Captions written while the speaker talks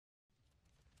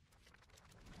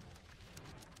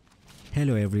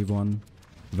Hello everyone,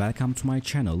 welcome to my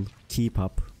channel, keep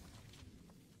up.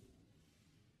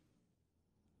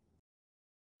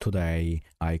 Today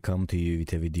I come to you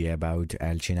with a video about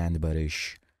Elçin and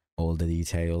Bariş. All the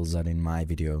details are in my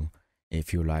video.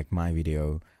 If you like my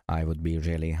video, I would be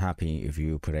really happy if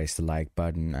you press the like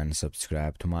button and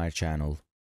subscribe to my channel.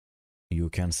 You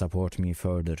can support me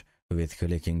further with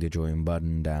clicking the join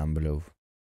button down below.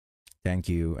 Thank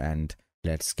you, and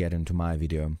let's get into my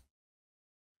video.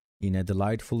 In a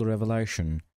delightful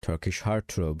revelation, Turkish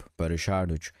heartthrob Bariş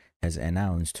Arduc has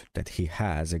announced that he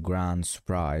has a grand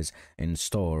surprise in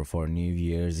store for New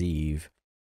Year's Eve,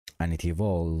 and it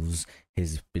involves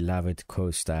his beloved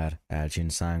co-star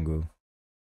Elçin Sangu.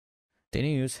 The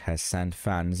news has sent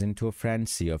fans into a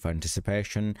frenzy of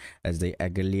anticipation as they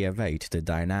eagerly await the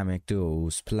dynamic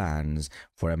duo's plans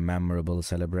for a memorable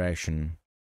celebration.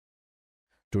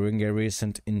 During a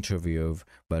recent interview,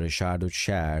 Bariş Arduc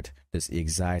shared this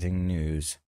exciting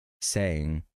news,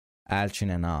 saying,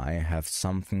 "Elçin and I have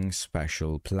something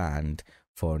special planned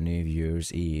for New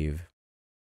Year's Eve.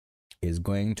 It's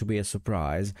going to be a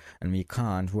surprise, and we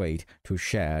can't wait to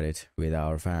share it with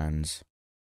our fans."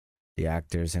 The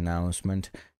actor's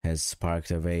announcement has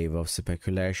sparked a wave of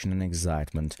speculation and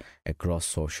excitement across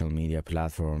social media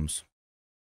platforms.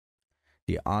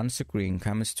 The on-screen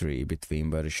chemistry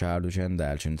between Bariş Arduc and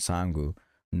Elçin Sangu,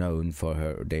 known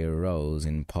for their roles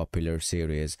in popular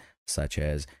series such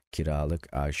as Kiralık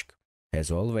Aşk,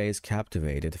 has always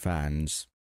captivated fans.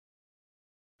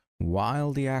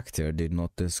 While the actor did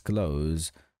not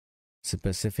disclose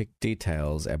specific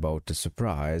details about the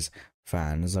surprise,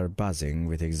 fans are buzzing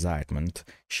with excitement,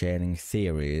 sharing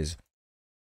theories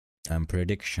and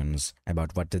predictions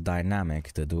about what the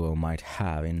dynamic the duo might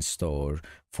have in store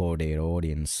for their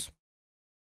audience.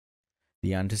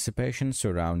 The anticipation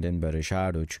surrounding Bariş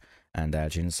Arduc and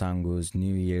Elçin Sangu's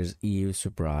New Year's Eve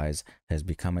surprise has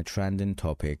become a trending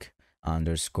topic,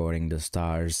 underscoring the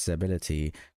star's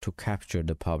ability to capture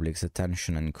the public's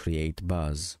attention and create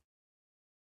buzz.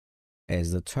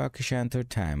 As the Turkish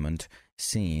entertainment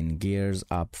scene gears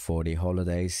up for the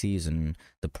holiday season,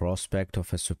 the prospect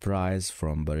of a surprise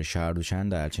from Bariş Arduc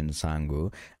and Elçin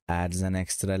Sangu adds an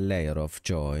extra layer of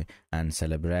joy and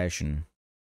celebration.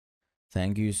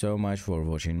 Thank you so much for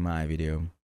watching my video.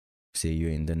 See you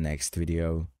in the next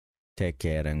video. Take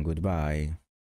care and goodbye.